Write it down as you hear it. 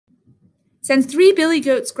Since Three Billy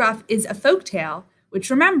Goats Gruff is a folk tale, which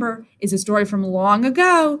remember is a story from long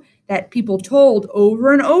ago that people told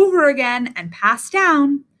over and over again and passed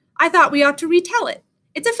down, I thought we ought to retell it.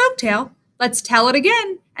 It's a folk tale. Let's tell it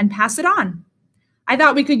again and pass it on. I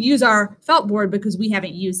thought we could use our felt board because we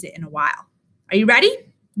haven't used it in a while. Are you ready?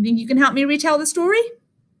 You think you can help me retell the story?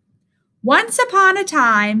 Once upon a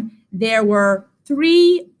time, there were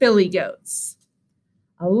 3 billy goats.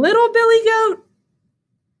 A little billy goat,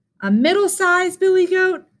 a middle-sized billy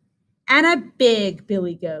goat, and a big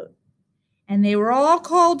billy goat. And they were all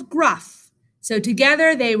called Gruff. So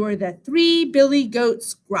together they were the 3 Billy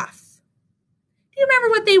Goats Gruff. Do you remember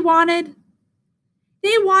what they wanted?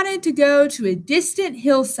 They wanted to go to a distant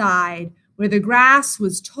hillside where the grass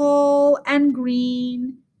was tall and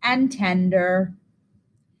green and tender.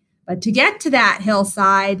 But to get to that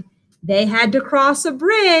hillside, they had to cross a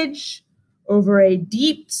bridge over a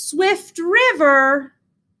deep, swift river.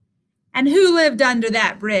 And who lived under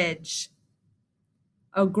that bridge?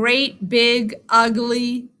 A great, big,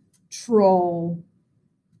 ugly troll.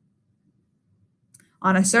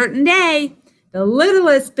 On a certain day, the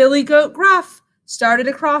littlest Billy Goat Gruff started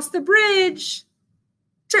across the bridge.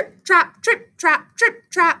 Trip, trap, trip, trap, trip,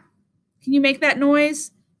 trap. Can you make that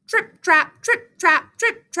noise? Trip, trap, trip, trap,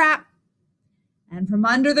 trip, trap. And from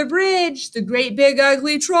under the bridge, the great big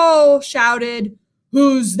ugly troll shouted,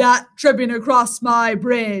 "Who's that tripping across my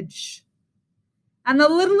bridge?" And the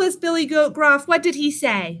littlest Billy Goat Gruff, what did he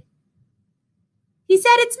say? He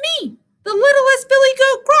said, "It's me, the littlest Billy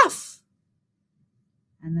Goat Gruff."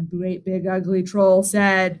 And the great big ugly troll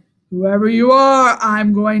said, "Whoever you are,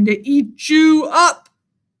 I'm going to eat you up."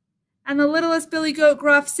 And the littlest Billy Goat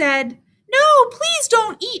Gruff said, "No, please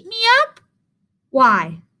don't eat me up."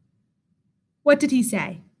 Why? What did he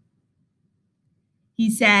say? He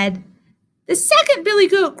said, "The second Billy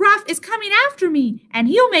Goat Gruff is coming after me, and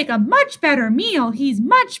he'll make a much better meal. He's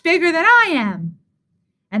much bigger than I am."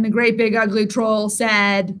 And the great big ugly troll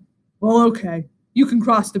said, "Well, okay, you can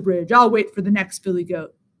cross the bridge. I'll wait for the next Billy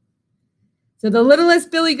Goat." So the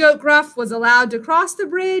littlest Billy Goat Gruff was allowed to cross the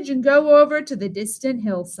bridge and go over to the distant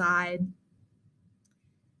hillside.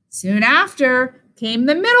 Soon after came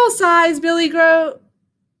the middle-sized Billy Goat.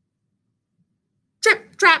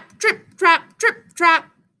 Trip, trap, trip, trap, trip,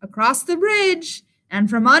 trap, across the bridge. And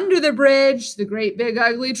from under the bridge, the great big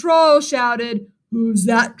ugly troll shouted, "Who's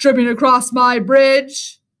that tripping across my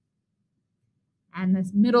bridge?" And the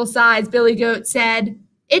middle-sized Billy Goat said,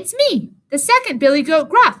 "It's me, the second Billy Goat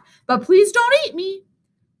Gruff, but please don't eat me.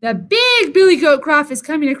 The big Billy Goat Gruff is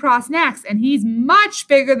coming across next, and he's much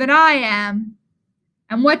bigger than I am."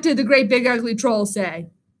 And what did the great big ugly troll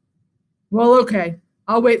say? "Well, okay,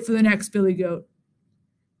 I'll wait for the next Billy Goat."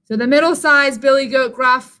 So the middle-sized Billy Goat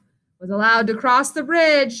Gruff was allowed to cross the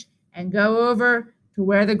bridge and go over to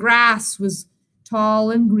where the grass was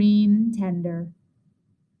tall and green and tender.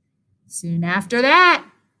 Soon after that,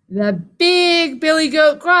 the big Billy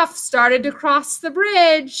Goat Gruff started to cross the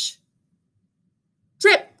bridge.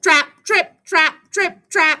 Trip, trap, trip, trap, trip,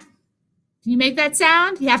 trap. Can you make that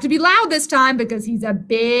sound? You have to be loud this time because he's a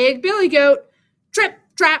big billy goat. Trip,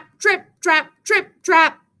 trap, trip, trap, trip,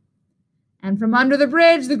 trap. And from under the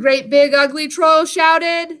bridge, the great big ugly troll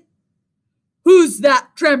shouted, "Who's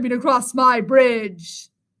that tramping across my bridge?"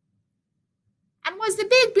 And was the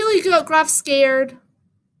big Billy Goat Gruff scared?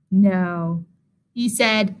 No. He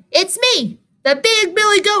said, "It's me, the big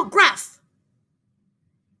Billy Goat Gruff."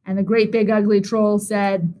 And the great big ugly troll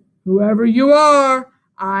said, "Whoever you are,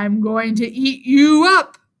 I'm going to eat you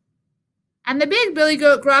up." And the big Billy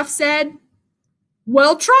Goat Gruff said,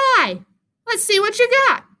 "Well, try. Let's see what you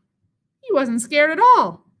got." He wasn't scared at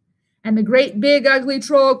all. And the great big ugly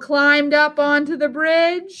troll climbed up onto the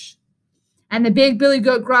bridge. And the big Billy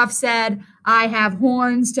Goat Gruff said, "I have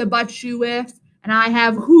horns to butt you with, and I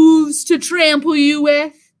have hooves to trample you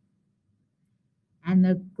with." And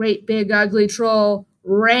the great big ugly troll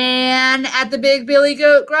ran at the big Billy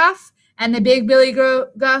Goat Gruff, and the big Billy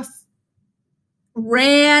Goat Gruff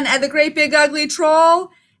ran at the great big ugly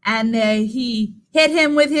troll, and he hit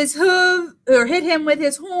him with his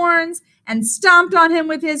horns, and stomped on him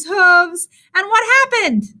with his hooves. And what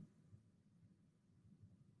happened?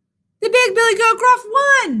 The big Billy Goat Gruff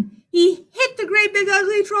won. He hit the great big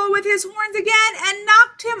ugly troll with his horns again and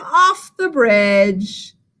knocked him off the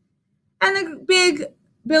bridge. And the big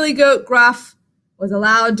Billy Goat Gruff was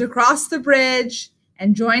allowed to cross the bridge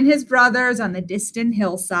and join his brothers on the distant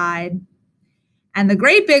hillside. And the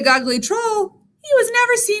great big ugly troll, he was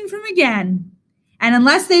never seen from again. And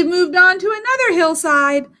unless they've moved on to another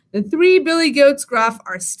hillside, the 3 Billy Goats Gruff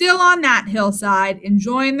are still on that hillside,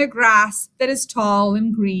 enjoying the grass that is tall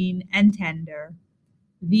and green and tender.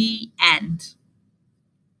 The end.